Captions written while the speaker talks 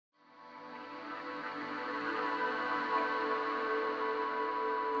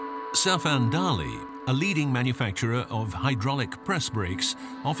SafanDarley, a leading manufacturer of hydraulic press brakes,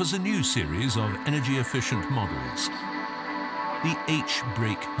 offers a new series of energy-efficient models, the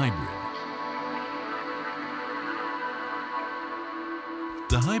H-brake hybrid.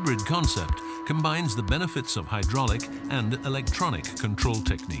 The hybrid concept combines the benefits of hydraulic and electronic control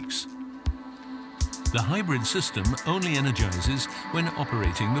techniques. The hybrid system only energizes when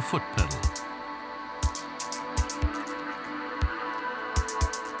operating the foot pedal.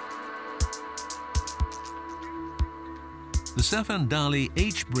 The SafanDarley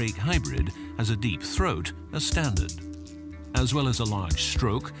H-brake hybrid has a deep throat as standard, as well as a large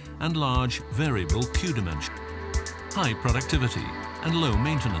stroke and large variable Q dimension, high productivity and low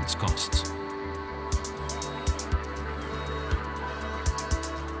maintenance costs.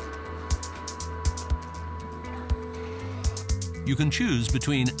 You can choose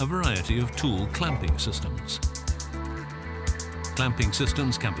between a variety of tool clamping systems. Clamping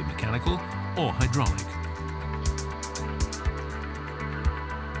systems can be mechanical or hydraulic.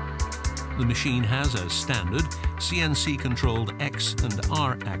 The machine has as standard CNC-controlled X and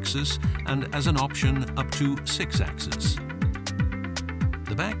R axis and as an option up to 6 axes.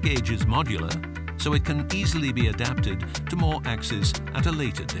 The back gauge is modular, so it can easily be adapted to more axes at a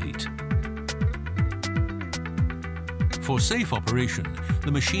later date. For safe operation,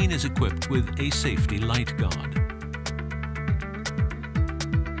 the machine is equipped with a safety light guard.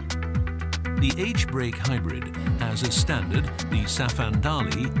 The H-brake hybrid has as standard the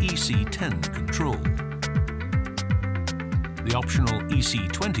SafanDarley EC10 control. The optional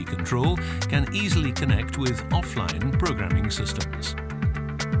EC20 control can easily connect with offline programming systems.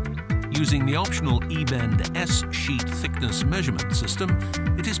 Using the optional E-bend S-sheet thickness measurement system,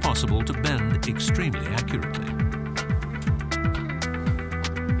 it is possible to bend extremely accurately.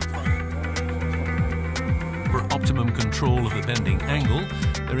 For optimum control of the bending angle,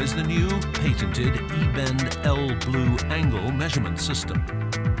 there is the new patented E-bend L Blue angle measurement system.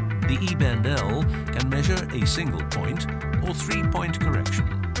 The E-bend L can measure a single point or 3-point correction.